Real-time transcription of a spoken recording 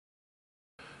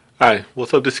Hi,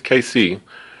 what's up? This is KC,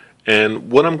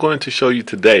 and what I'm going to show you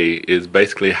today is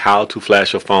basically how to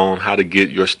flash a phone, how to get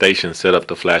your station set up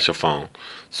to flash a phone.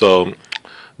 So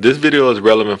this video is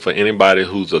relevant for anybody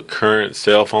who's a current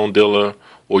cell phone dealer,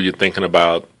 or you're thinking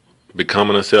about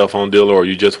becoming a cell phone dealer, or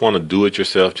you just want to do it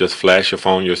yourself, just flash your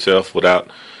phone yourself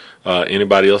without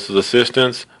anybody else's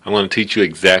assistance. I'm going to teach you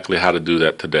exactly how to do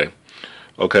that today.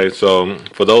 Okay, so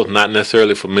for those not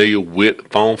necessarily familiar with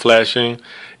phone flashing,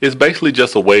 it's basically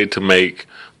just a way to make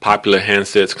popular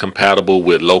handsets compatible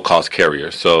with low-cost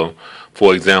carriers. So,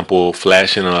 for example,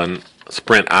 flashing a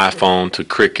Sprint iPhone to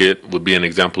Cricket would be an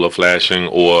example of flashing,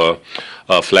 or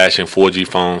flashing 4G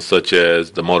phones such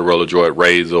as the Motorola Droid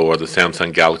Razr or the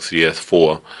Samsung Galaxy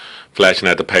S4. Flashing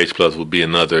at the Page Plus would be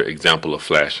another example of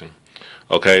flashing.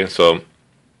 Okay, so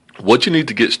what you need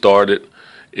to get started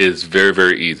is very,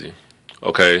 very easy.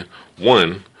 Okay,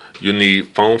 one, you need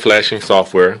phone flashing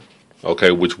software, okay,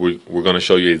 which we're going to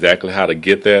show you exactly how to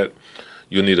get that.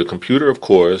 You'll need a computer, of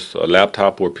course, a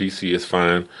laptop or PC is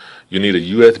fine. You need a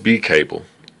USB cable,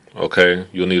 okay.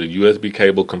 You'll need a USB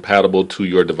cable compatible to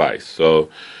your device. So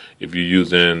if you're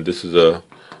using, this is a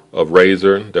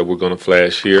Razr that we're going to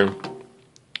flash here.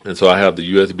 And so I have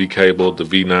the USB cable, the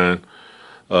V9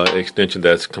 extension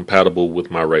that's compatible with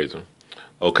my Razr,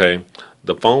 okay.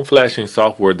 The phone flashing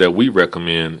software that we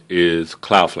recommend is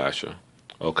Cloudflasher.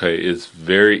 Okay, it's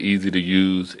very easy to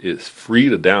use. It's free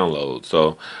to download,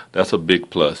 so that's a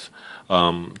big plus.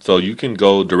 So you can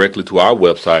go directly to our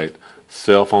website,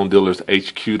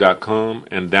 cellphonedealershq.com,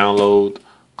 and download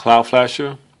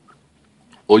Cloudflasher,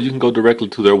 or you can go directly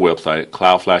to their website,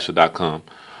 cloudflasher.com.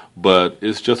 But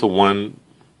it's just a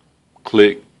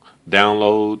one-click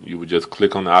download. You would just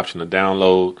click on the option to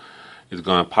download. It's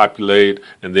going to populate,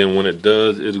 and then when it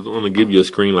does, it's going to give you a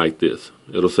screen like this.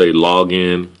 It'll say log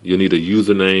in. You need a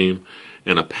username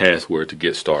and a password to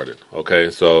get started.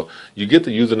 Okay, so you get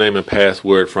the username and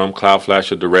password from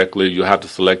Cloudflasher directly. You have to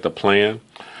select a plan,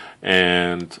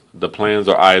 and the plans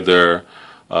are either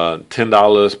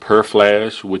 $10 per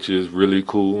flash, which is really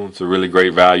cool. It's a really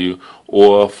great value.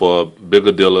 Or for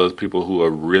bigger dealers, people who are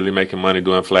really making money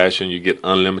doing flashing, you get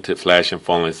unlimited flashing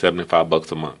for only $75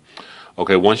 a month.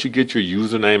 Okay, once you get your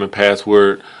username and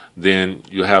password, then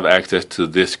you have access to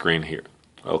this screen here.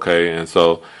 Okay,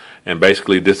 and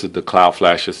basically this is the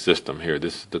Cloudflasher system here.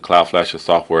 This is the Cloudflasher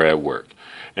software at work.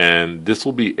 And this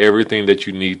will be everything that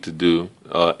you need to do,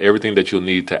 everything that you'll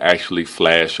need to actually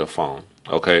flash a phone.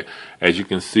 Okay, as you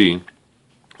can see,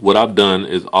 what I've done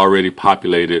is already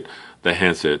populated the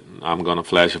handset. I'm going to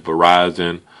flash a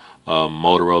Verizon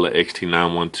Motorola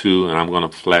XT912, and I'm going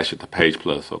to flash it to Page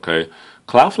Plus. Okay,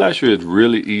 Cloudflasher is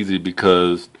really easy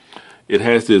because it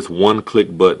has this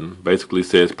one-click button. Basically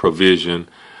says provision.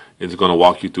 It's going to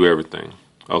walk you through everything.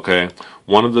 Okay.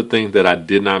 One of the things that I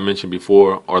did not mention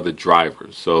before are the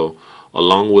drivers. So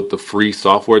along with the free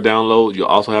software download, you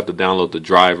also have to download the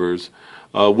drivers,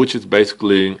 which is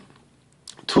basically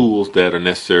tools that are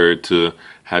necessary to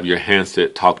have your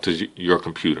handset talk to your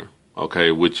computer.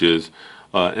 Okay, which is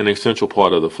an essential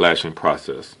part of the flashing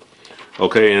process.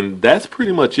 Okay, and that's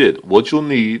pretty much it. What you'll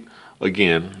need,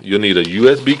 again, you'll need a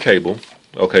USB cable.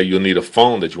 Okay, you'll need a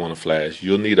phone that you want to flash.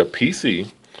 You'll need a PC,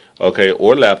 okay,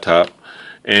 or laptop,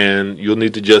 and you'll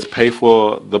need to just pay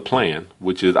for the plan,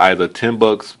 which is either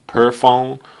 $10 per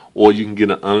phone, or you can get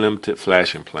an unlimited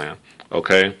flashing plan.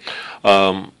 Okay.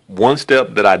 One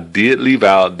step that I did leave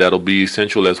out that'll be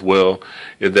essential as well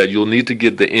is that you'll need to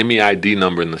get the MEID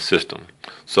number in the system.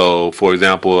 So, for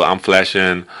example, I'm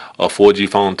flashing a 4G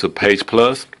phone to Page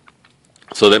Plus.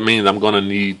 So that means I'm going to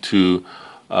need to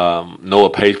know a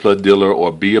Page Plus dealer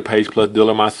or be a Page Plus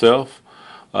dealer myself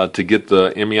to get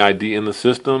the MEID in the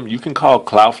system. You can call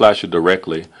Cloudflasher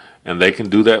directly, and they can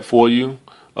do that for you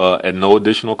at no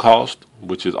additional cost,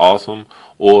 which is awesome.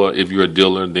 Or if you're a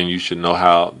dealer, then you should know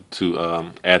how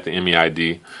to add the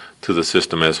MEID to the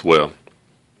system as well.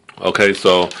 Okay,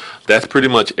 so that's pretty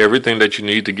much everything that you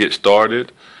need to get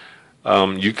started.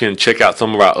 You can check out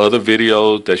some of our other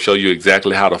videos that show you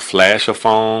exactly how to flash a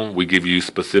phone. We give you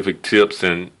specific tips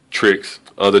and tricks,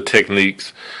 other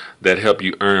techniques that help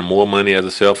you earn more money as a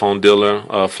cell phone dealer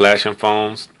flashing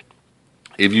phones.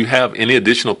 If you have any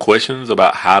additional questions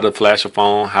about how to flash a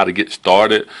phone, how to get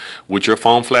started with your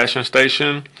phone flashing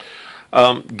station,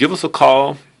 give us a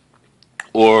call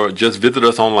or just visit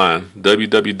us online,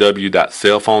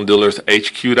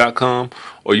 www.cellphonedealershq.com,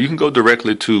 or you can go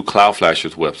directly to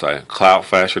Cloudflasher's website,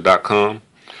 cloudflasher.com,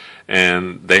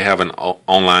 and they have an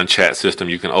online chat system.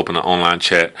 You can open an online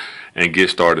chat and get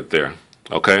started there.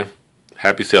 Okay?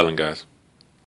 Happy selling, guys.